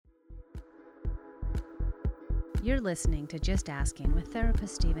You're listening to Just Asking with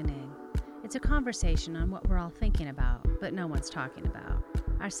therapist Stephen Ng. It's a conversation on what we're all thinking about, but no one's talking about,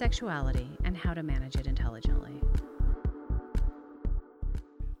 our sexuality and how to manage it intelligently.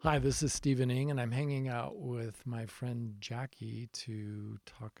 Hi, this is Stephen Ng, and I'm hanging out with my friend Jackie to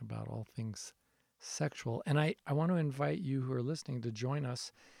talk about all things sexual. And I want to invite you who are listening to join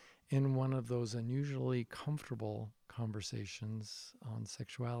us in one of those unusually comfortable conversations on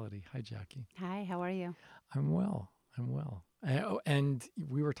sexuality. Hi, Jackie. Hi, how are you? I'm well. And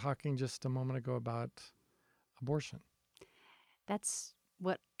we were talking just a moment ago about abortion. That's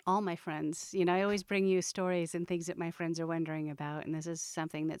what all my friends, I always bring you stories and things that my friends are wondering about. And this is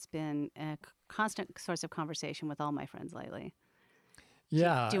something that's been a constant source of conversation with all my friends lately.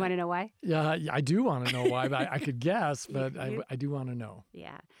 Yeah. Do you want to know why? Yeah, I do want to know why. But I could guess, but I do want to know.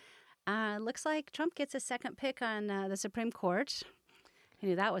 Yeah. Looks like Trump gets a second pick on the Supreme Court. I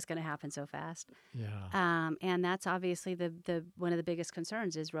knew that was going to happen so fast. Yeah. And that's obviously the one of the biggest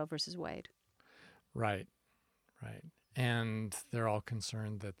concerns is Roe versus Wade. Right. And they're all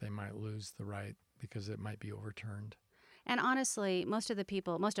concerned that they might lose the right because it might be overturned. And honestly, most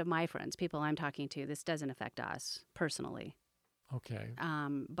of my friends, people I'm talking to, this doesn't affect us personally. Okay.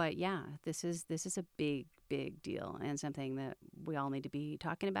 But yeah, this is a big, big deal and something that we all need to be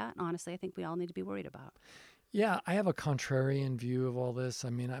talking about. And honestly, I think we all need to be worried about. Yeah, I have a contrarian view of all this. I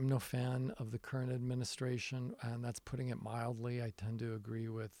mean, I'm no fan of the current administration, and that's putting it mildly. I tend to agree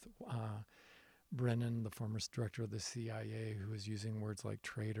with Brennan, the former director of the CIA, who was using words like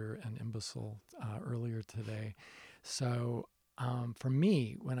traitor and imbecile earlier today. So for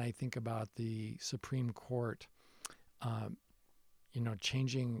me, when I think about the Supreme Court,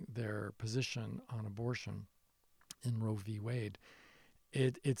 changing their position on abortion in Roe v. Wade,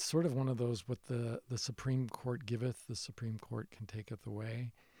 it's sort of one of those, what the Supreme Court giveth, the Supreme Court can taketh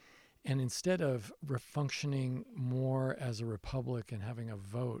away. And instead of functioning more as a republic and having a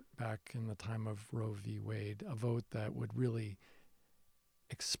vote back in the time of Roe v. Wade, a vote that would really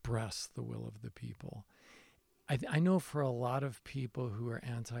express the will of the people. I know for a lot of people who are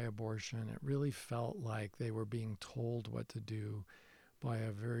anti-abortion, it really felt like they were being told what to do by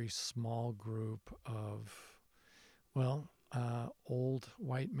a very small group of, old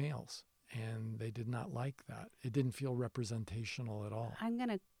white males. And they did not like that. It didn't feel representational at all. I'm going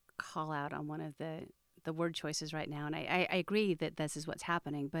to call out on one of the word choices right now. And I agree that this is what's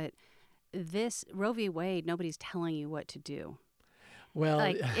happening. But this Roe v. Wade, nobody's telling you what to do. Well,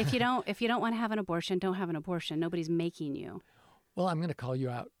 like if you don't want to have an abortion, don't have an abortion. Nobody's making you. Well, I'm going to call you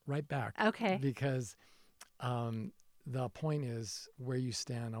out right back. Okay. Because the point is where you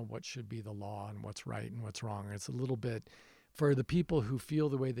stand on what should be the law and what's right and what's wrong. It's a little bit, for the people who feel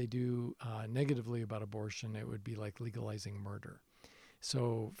the way they do negatively about abortion, it would be like legalizing murder.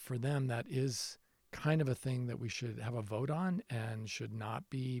 So for them, that is kind of a thing that we should have a vote on and should not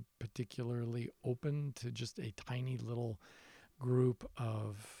be particularly open to just a tiny little group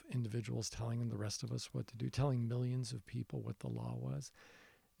of individuals telling the rest of us what to do, telling millions of people what the law was.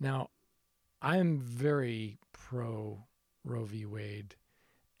 Now, I'm very pro Roe v. Wade,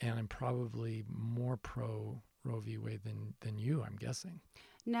 and I'm probably more pro Roe v. Wade than you, I'm guessing.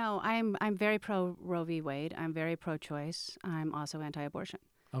 No, I'm very pro Roe v. Wade. I'm very pro-choice. I'm also anti-abortion.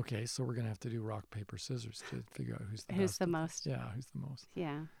 Okay, so we're going to have to do rock, paper, scissors to figure out who's the best. Who's the most? Yeah, who's the most.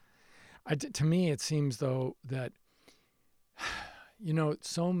 Yeah. To me, it seems, though, that,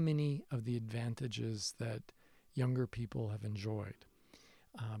 so many of the advantages that younger people have enjoyed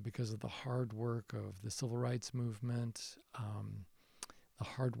because of the hard work of the civil rights movement, the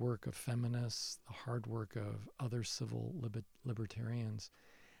hard work of feminists, the hard work of other civil libertarians,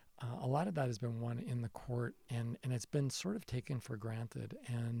 a lot of that has been won in the court, and it's been sort of taken for granted.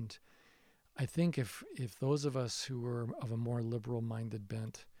 And I think if those of us who are of a more liberal-minded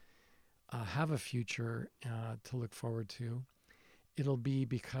bent have a future to look forward to, it'll be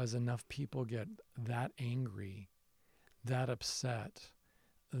because enough people get that angry, that upset,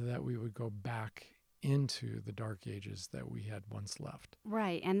 that we would go back into the dark ages that we had once left.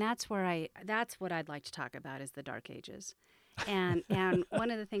 Right, and that's what I'd like to talk about is the dark ages. And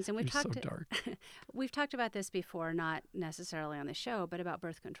one of the things, and we've talked about this before, not necessarily on the show, but about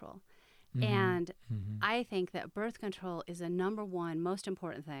birth control. Mm-hmm. And I think that birth control is the number one most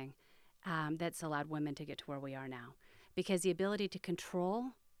important thing that's allowed women to get to where we are now, because the ability to control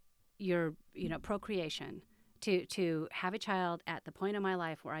your procreation, to have a child at the point in my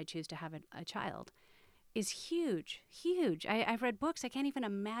life where I choose to have a child, is huge. I've read books. I cannot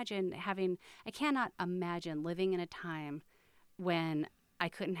imagine living in a time when I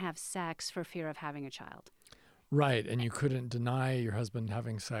couldn't have sex for fear of having a child. Right, and you couldn't deny your husband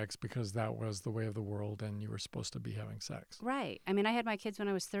having sex because that was the way of the world and you were supposed to be having sex. Right. I mean, I had my kids when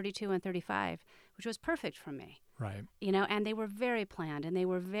I was 32 and 35, which was perfect for me. Right. And they were very planned, and they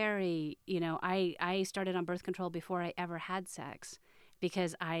were very, I started on birth control before I ever had sex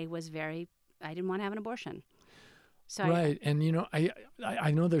because I didn't want to have an abortion. So right. And,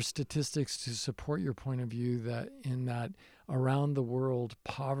 I know there's statistics to support your point of view that around the world,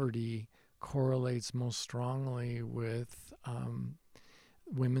 poverty correlates most strongly with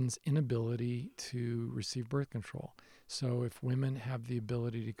women's inability to receive birth control. So if women have the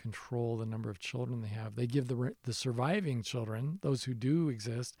ability to control the number of children they have, they give the surviving children, those who do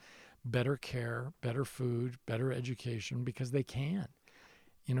exist, better care, better food, better education because they can.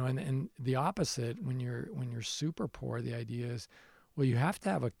 And the opposite, when you're super poor, the idea is, well, you have to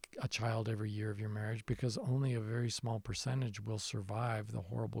have a child every year of your marriage because only a very small percentage will survive the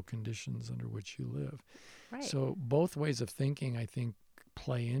horrible conditions under which you live. Right. So both ways of thinking, I think,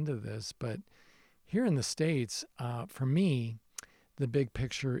 play into this. But here in the States, for me, the big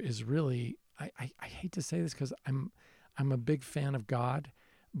picture is really, I hate to say this because I'm a big fan of God,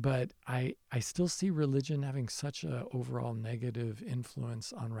 but I still see religion having such an overall negative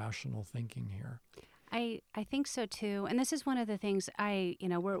influence on rational thinking here. I think so too, and this is one of the things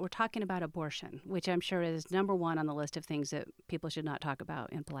we're talking about abortion, which I'm sure is number one on the list of things that people should not talk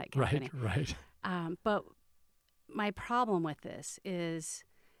about in polite company. Right. But my problem with this is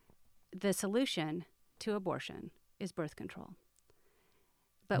the solution to abortion is birth control.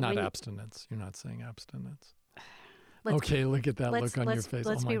 But not abstinence. You're not saying abstinence. Okay, look at that look on your face.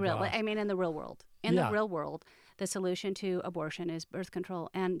 Let's be real. Gosh. I mean, in the real world. The real world, the solution to abortion is birth control.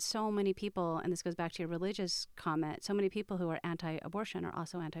 And so many people, and this goes back to your religious comment, so many people who are anti-abortion are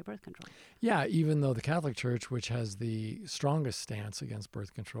also anti-birth control. Yeah, even though the Catholic Church, which has the strongest stance against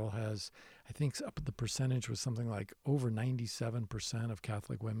birth control, has, I think the percentage was something like over 97% of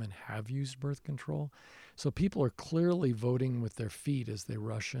Catholic women have used birth control. So people are clearly voting with their feet as they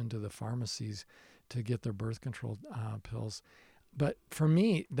rush into the pharmacies to get their birth control pills. But for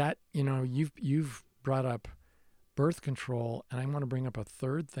me, that, you've brought up birth control, and I want to bring up a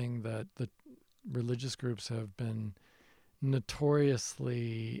third thing that the religious groups have been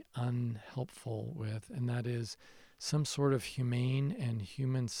notoriously unhelpful with, and that is some sort of humane and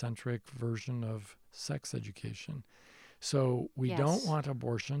human-centric version of sex education. So we don't want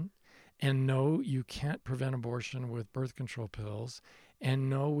abortion, and no, you can't prevent abortion with birth control pills, and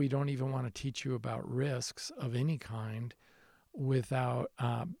no, we don't even want to teach you about risks of any kind without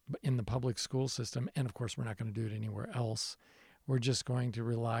in the public school system. And of course, we're not going to do it anywhere else. We're just going to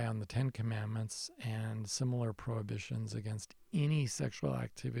rely on the 10 Commandments and similar prohibitions against any sexual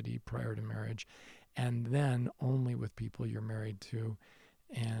activity prior to marriage, and then only with people you're married to.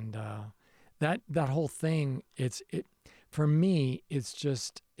 And that whole thing, for me, it's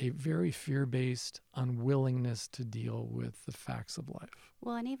just a very fear-based unwillingness to deal with the facts of life.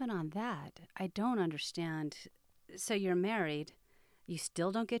 Well, and even on that, I don't understand. So you're married, you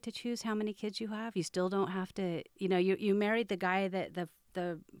still don't get to choose how many kids you have. You still don't have to, you married the guy that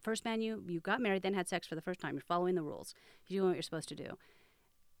the first man you got married, then had sex for the first time. You're following the rules. You're doing what you're supposed to do.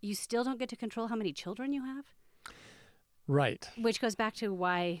 You still don't get to control how many children you have. Right. Which goes back to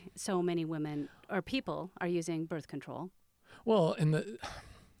why so many women or people are using birth control. Well,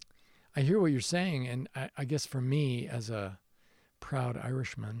 I hear what you're saying, and I guess for me as a proud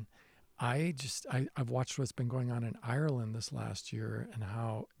Irishman, I've watched what's been going on in Ireland this last year and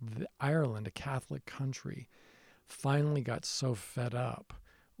how Ireland, a Catholic country, finally got so fed up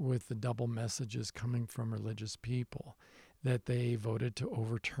with the double messages coming from religious people that they voted to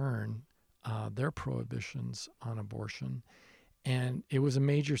overturn their prohibitions on abortion. And it was a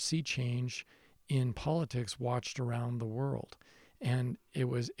major sea change in politics watched around the world. And it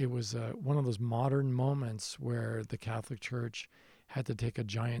was one of those modern moments where the Catholic Church had to take a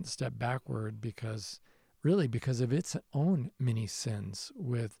giant step backward because of its own many sins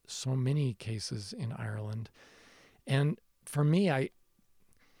with so many cases in Ireland. And for me, I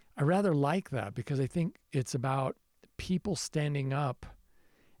rather like that because I think it's about people standing up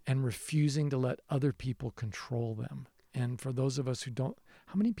and refusing to let other people control them. And for those of us who don't,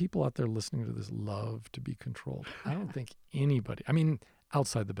 how many people out there listening to this love to be controlled? I don't think anybody,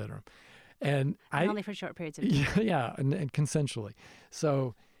 outside the bedroom. And only for short periods of time. Yeah, and consensually.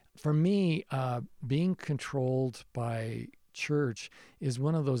 So for me, being controlled by church is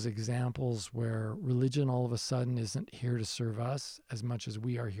one of those examples where religion all of a sudden isn't here to serve us as much as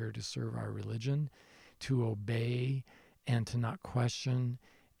we are here to serve our religion, to obey and to not question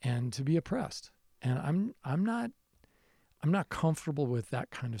and to be oppressed. And I'm not I'm not comfortable with that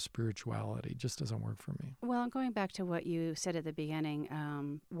kind of spirituality. It just doesn't work for me. Well, going back to what you said at the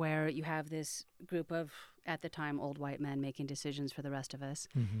beginning, where you have this group of, at the time, old white men making decisions for the rest of us.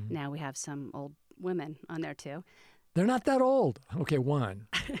 Mm-hmm. Now we have some old women on there too. They're not that old. Okay, one.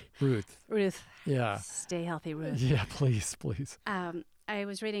 Ruth. Ruth. Yeah. Stay healthy, Ruth. Yeah, please. I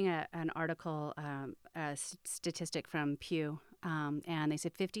was reading an article, a statistic from Pew, and they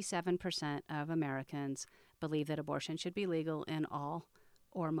said 57% of Americans believe that abortion should be legal in all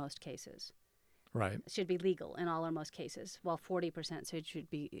or most cases. Right. Should be legal in all or most cases, while 40% said it should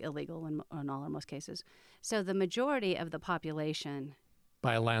be illegal in all or most cases. So the majority of the population,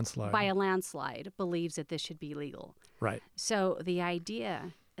 by a landslide, believes that this should be legal. Right. So the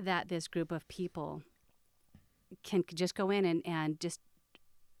idea that this group of people can just go in and just,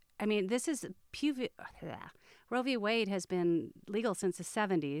 I mean, this is Roe v. Wade has been legal since the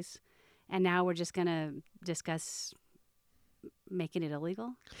 70s, and now we're just going to discuss making it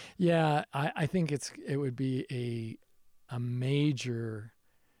illegal? Yeah, I think it would be a major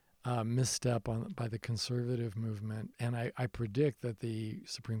misstep by the conservative movement, and I predict that the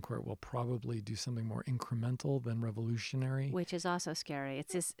Supreme Court will probably do something more incremental than revolutionary. Which is also scary.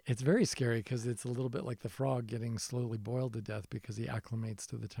 It's very scary because it's a little bit like the frog getting slowly boiled to death because he acclimates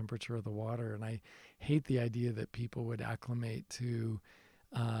to the temperature of the water, and I hate the idea that people would acclimate to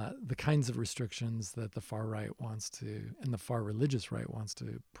the kinds of restrictions that the far right wants to, and the far religious right wants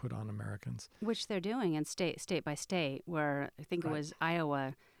to put on Americans. Which they're doing in state by state, where I think it was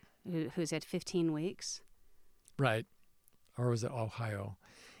Iowa who's at 15 weeks. Right. Or was it Ohio?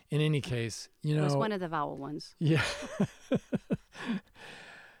 In any case, you know. It was one of the vowel ones. Yeah.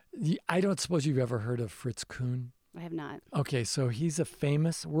 I don't suppose you've ever heard of Fritz Kuhn? I have not. Okay, so he's a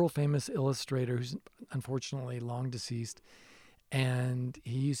world famous illustrator who's unfortunately long deceased. And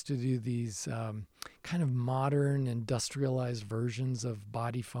he used to do these kind of modern, industrialized versions of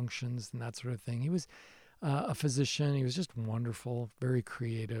body functions and that sort of thing. He was a physician. He was just wonderful, very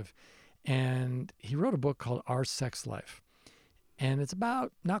creative. And he wrote a book called Our Sex Life. And it's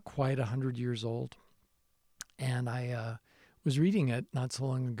about not quite 100 years old. And I was reading it not so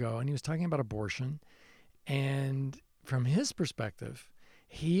long ago, and he was talking about abortion. And from his perspective,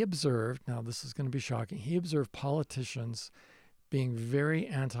 he observed, now this is going to be shocking, he observed politicians being very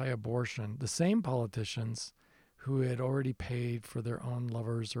anti-abortion, the same politicians who had already paid for their own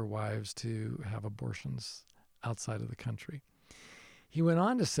lovers or wives to have abortions outside of the country. He went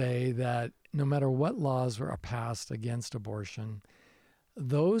on to say that no matter what laws are passed against abortion,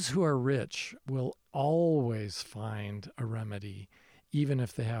 those who are rich will always find a remedy, even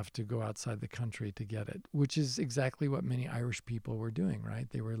if they have to go outside the country to get it, which is exactly what many Irish people were doing, right?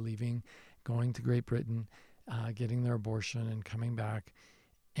 They were leaving, going to Great Britain, getting their abortion and coming back.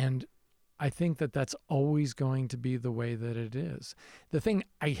 And I think that that's always going to be the way that it is. The thing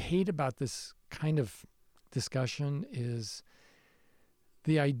I hate about this kind of discussion is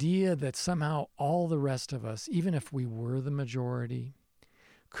the idea that somehow all the rest of us, even if we were the majority,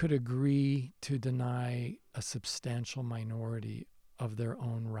 could agree to deny a substantial minority of their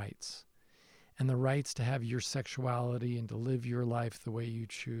own rights. And the rights to have your sexuality and to live your life the way you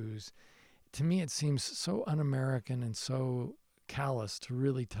choose. To me, it seems so un-American and so callous to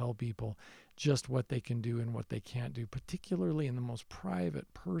really tell people just what they can do and what they can't do, particularly in the most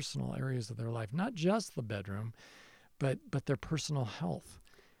private, personal areas of their life, not just the bedroom, but their personal health.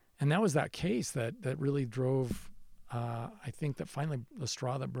 And that was that case that really drove, I think that finally the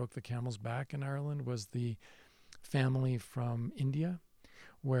straw that broke the camel's back in Ireland was the family from India,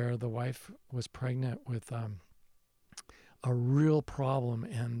 where the wife was pregnant with a real problem,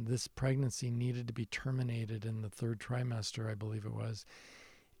 and this pregnancy needed to be terminated in the third trimester, I believe it was.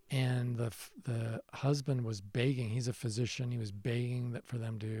 And the husband was begging. He's a physician. He was begging for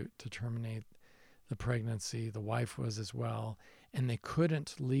them to terminate the pregnancy. The wife was as well. And they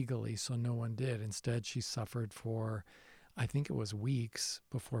couldn't legally, so no one did. Instead, she suffered for, I think it was weeks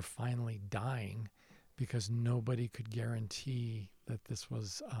before finally dying, because nobody could guarantee that this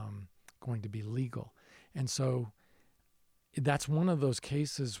was going to be legal. And so that's one of those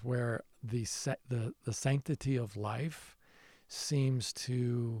cases where the sanctity of life seems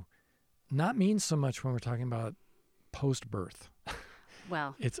to not mean so much when we're talking about post-birth.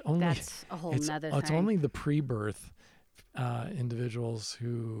 Well, that's a whole nother thing. It's only the pre-birth individuals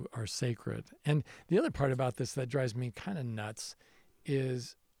who are sacred. And the other part about this that drives me kind of nuts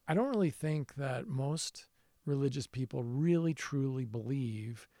is I don't really think that most religious people really truly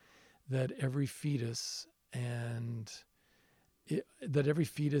believe that every fetus is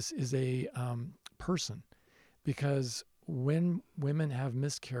a person, because when women have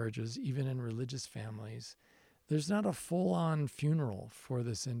miscarriages, even in religious families, there's not a full-on funeral for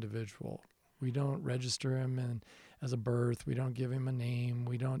this individual. We don't register him as a birth. We don't give him a name.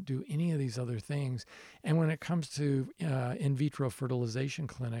 We don't do any of these other things. And when it comes to in vitro fertilization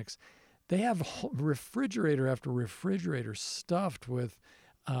clinics, they have refrigerator after refrigerator stuffed with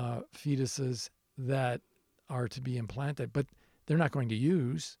fetuses that are to be implanted, but they're not going to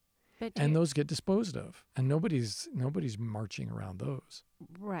use. And those get disposed of, and nobody's marching around those.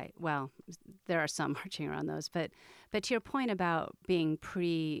 Right. Well, there are some marching around those, but to your point about being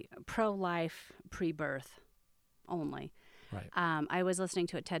pro-life, pre-birth only. Right. I was listening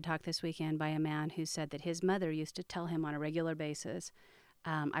to a TED Talk this weekend by a man who said that his mother used to tell him on a regular basis,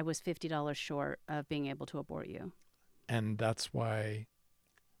 "I was $50 short of being able to abort you." And that's why.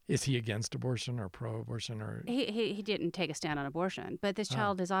 Is he against abortion or pro-abortion? Or He didn't take a stand on abortion, but this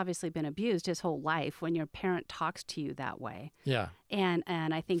child has obviously been abused his whole life when your parent talks to you that way. Yeah. And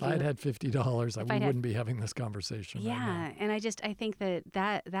I think if I'd had $50, we wouldn't be having this conversation. Yeah, right now. And I think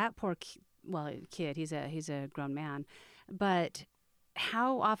that poor kid, he's a grown man, but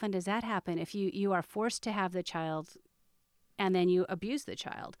how often does that happen if you are forced to have the child and then you abuse the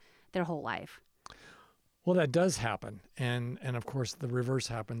child their whole life? Well, that does happen. And of course, the reverse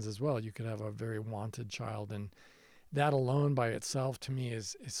happens as well. You could have a very wanted child. And that alone by itself to me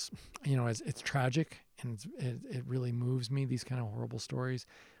is it's tragic. And it really moves me, these kind of horrible stories.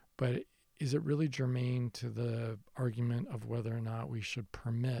 But is it really germane to the argument of whether or not we should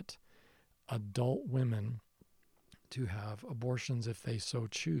permit adult women to have abortions if they so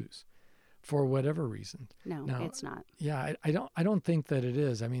choose? For whatever reason. No, it's not. Yeah, I don't think that it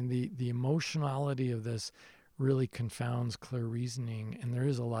is. I mean, the emotionality of this really confounds clear reasoning, and there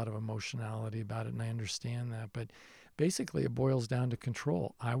is a lot of emotionality about it, and I understand that. But basically, it boils down to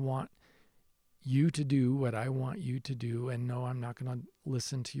control. I want you to do what I want you to do, and no, I'm not going to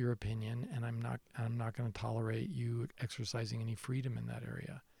listen to your opinion, and I'm not going to tolerate you exercising any freedom in that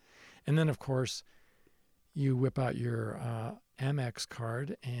area. And then, of course, you whip out your Amex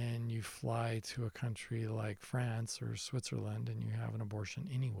card and you fly to a country like France or Switzerland and you have an abortion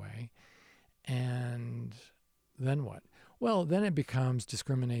anyway. And then what? Well, then it becomes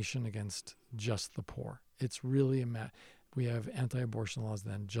discrimination against just the poor. It's really we have anti-abortion laws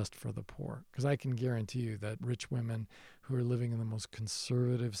then just for the poor. Because I can guarantee you that rich women who are living in the most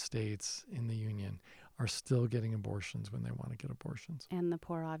conservative states in the Union are still getting abortions when they want to get abortions. And the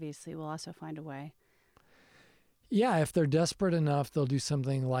poor obviously will also find a way. Yeah, if they're desperate enough, they'll do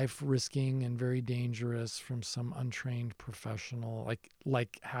something life-risking and very dangerous from some untrained professional,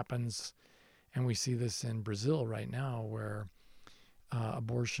 like happens, and we see this in Brazil right now, where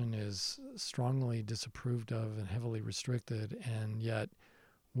abortion is strongly disapproved of and heavily restricted, and yet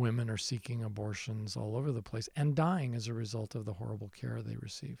women are seeking abortions all over the place and dying as a result of the horrible care they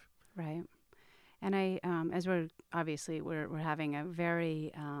receive. Right. And as we're having a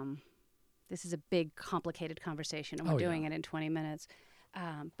very... this is a big, complicated conversation, and we're doing it in 20 minutes.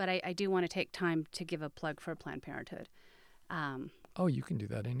 But I do want to take time to give a plug for Planned Parenthood. You can do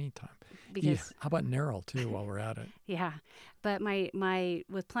that anytime. Because how about NARAL, too, while we're at it? Yeah. But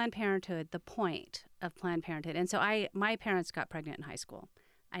with Planned Parenthood, the point of Planned Parenthood, and so my parents got pregnant in high school.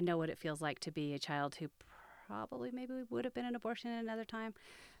 I know what it feels like to be a child who probably maybe would have been an abortion at another time.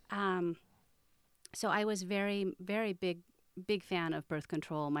 So I was very, very big fan of birth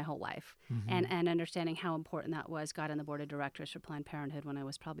control my whole life, and understanding how important that was. Got on the board of directors for Planned Parenthood when I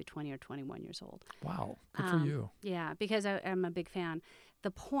was probably 20 or 21 years old. Wow, good for you. Yeah, because I'm a big fan.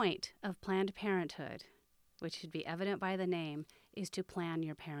 The point of Planned Parenthood, which should be evident by the name, is to plan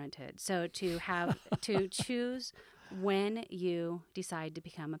your parenthood. So to have to choose when you decide to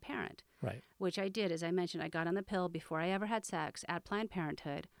become a parent. Right. Which I did. As I mentioned, I got on the pill before I ever had sex at Planned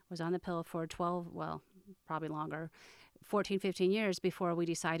Parenthood, was on the pill for probably longer, 14, 15 years before we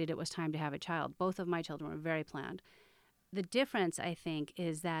decided it was time to have a child. Both of my children were very planned. The difference, I think,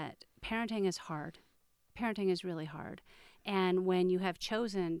 is that parenting is hard. Parenting is really hard. And when you have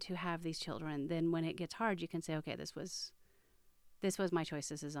chosen to have these children, then when it gets hard, you can say, okay, this was my choice,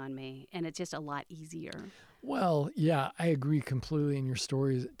 this is on me. And it's just a lot easier. Well, yeah, I agree completely. And your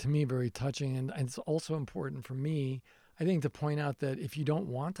story is, to me, very touching. And it's also important for me, I think, to point out that if you don't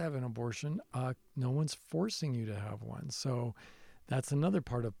want to have an abortion, no one's forcing you to have one. So that's another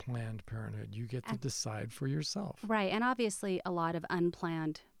part of Planned Parenthood. You get to decide for yourself. Right. And obviously, a lot of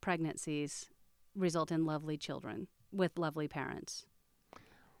unplanned pregnancies result in lovely children with lovely parents.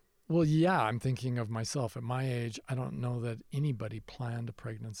 Well, yeah, I'm thinking of myself. At my age, I don't know that anybody planned a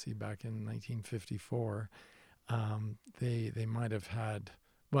pregnancy back in 1954. They might have had,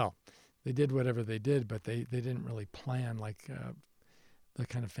 well, they did whatever they did, but they didn't really plan like the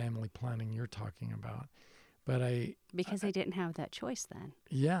kind of family planning you're talking about. But because they didn't have that choice then.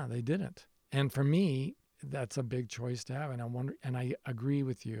 Yeah, they didn't. And for me, that's a big choice to have. And I agree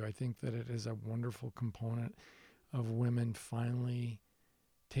with you. I think that it is a wonderful component of women finally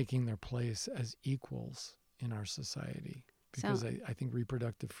taking their place as equals in our society. Because I think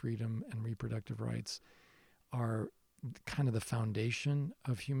reproductive freedom and reproductive rights are kind of the foundation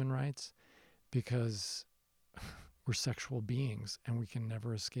of human rights, because we're sexual beings and we can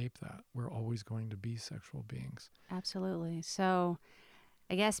never escape that. We're always going to be sexual beings. Absolutely. So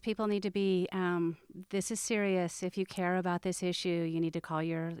I guess people need to be, this is serious. If you care about this issue, you need to call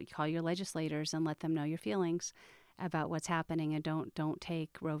your legislators and let them know your feelings about what's happening, and don't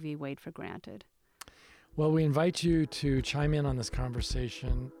take Roe v. Wade for granted. Well, we invite you to chime in on this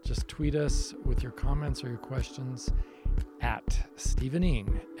conversation. Just tweet us with your comments or your questions at Stephen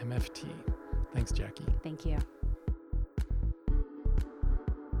Ng, MFT. Thanks, Jackie. Thank you.